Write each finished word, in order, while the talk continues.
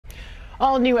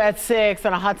All new at 6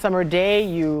 on a hot summer day,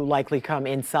 you likely come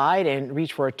inside and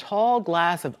reach for a tall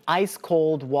glass of ice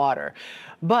cold water.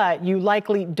 But you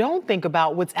likely don't think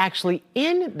about what's actually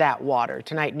in that water.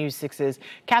 Tonight, News 6's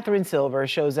Catherine Silver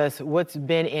shows us what's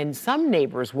been in some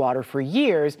neighbors' water for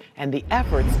years and the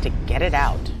efforts to get it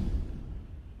out.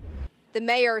 The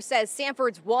mayor says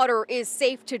Sanford's water is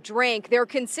safe to drink. They're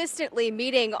consistently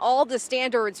meeting all the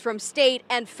standards from state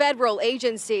and federal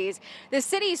agencies. The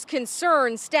city's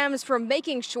concern stems from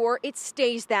making sure it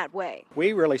stays that way.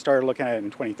 We really started looking at it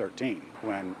in 2013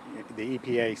 when the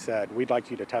EPA said, we'd like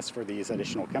you to test for these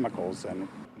additional chemicals, and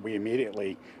we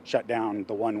immediately shut down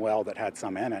the one well that had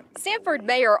some in it. Sanford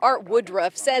Mayor Art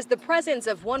Woodruff says the presence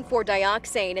of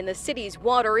 1,4-dioxane in the city's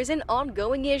water is an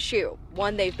ongoing issue,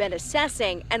 one they've been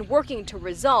assessing and working to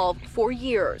resolve for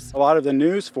years. A lot of the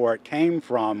news for it came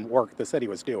from work the city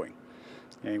was doing.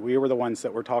 We were the ones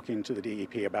that were talking to the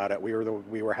DEP about it.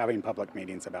 We were having public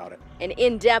meetings about it. An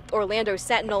in-depth Orlando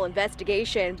Sentinel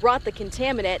investigation brought the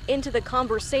contaminant into the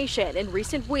conversation in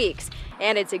recent weeks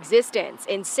and its existence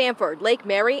in Sanford, Lake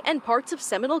Mary, and parts of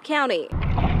Seminole County.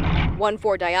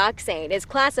 1,4-dioxane is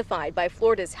classified by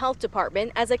Florida's health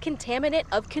department as a contaminant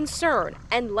of concern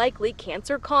and likely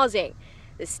cancer-causing.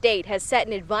 The state has set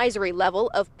an advisory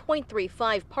level of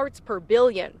 0.35 parts per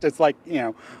billion. It's like,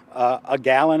 a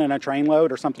gallon in a train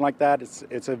load or something like that.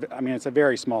 It's a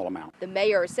very small amount. The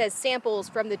mayor says samples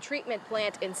from the treatment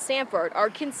plant in Sanford are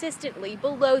consistently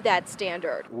below that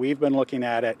standard. We've been looking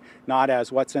at it not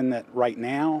as what's in it right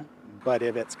now, but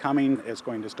if it's coming, it's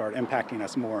going to start impacting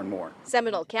us more and more.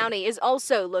 Seminole County is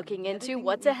also looking into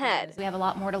what's ahead. We have a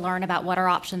lot more to learn about what our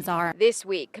options are. This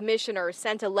week, commissioners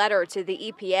sent a letter to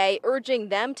the EPA urging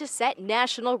them to set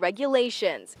national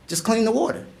regulations. Just clean the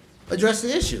water, address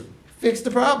the issue, fix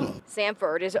the problem.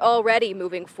 Sanford is already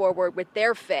moving forward with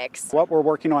their fix. What we're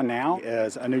working on now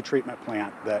is a new treatment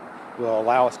plant that will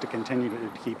allow us to continue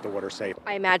to keep the water safe.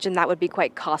 I imagine that would be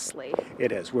quite costly.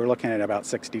 It is. We're looking at about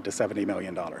 $60 to $70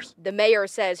 million. The mayor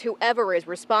says whoever is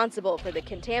responsible for the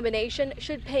contamination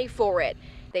should pay for it.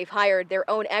 They've hired their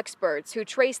own experts who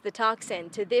trace the toxin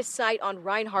to this site on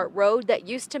Reinhardt Road that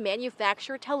used to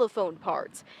manufacture telephone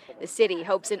parts. The city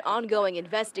hopes an ongoing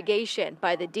investigation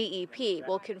by the DEP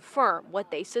will confirm what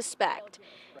they suspect.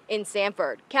 In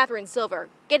Sanford, Catherine Silver,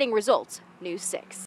 Getting Results, News 6.